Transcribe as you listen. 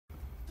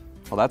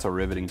Well, that's a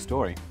riveting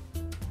story.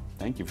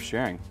 Thank you for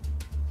sharing.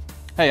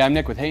 Hey, I'm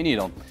Nick with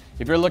Hayneedle.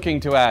 If you're looking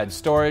to add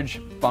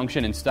storage,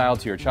 function, and style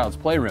to your child's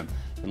playroom,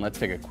 then let's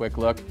take a quick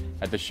look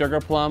at the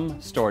Sugar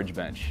Plum Storage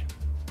Bench.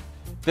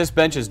 This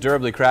bench is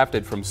durably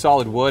crafted from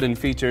solid wood and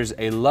features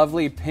a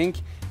lovely pink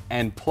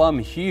and plum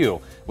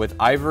hue with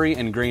ivory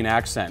and green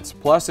accents.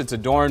 Plus, it's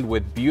adorned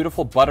with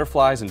beautiful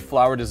butterflies and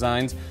flower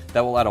designs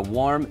that will add a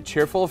warm,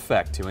 cheerful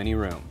effect to any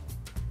room.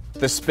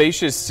 The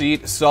spacious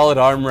seat, solid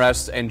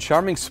armrests, and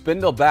charming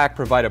spindle back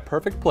provide a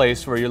perfect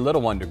place for your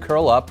little one to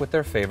curl up with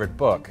their favorite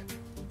book.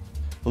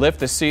 Lift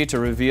the seat to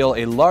reveal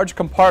a large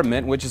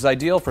compartment which is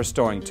ideal for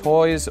storing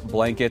toys,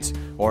 blankets,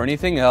 or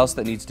anything else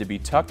that needs to be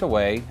tucked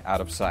away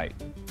out of sight.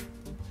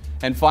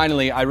 And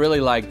finally, I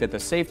really like that the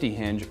safety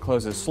hinge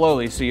closes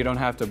slowly so you don't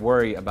have to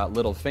worry about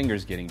little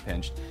fingers getting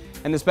pinched.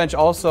 And this bench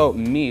also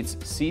meets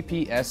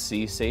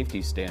CPSC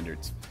safety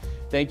standards.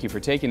 Thank you for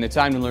taking the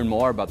time to learn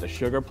more about the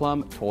Sugar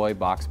Plum Toy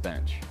Box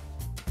Bench.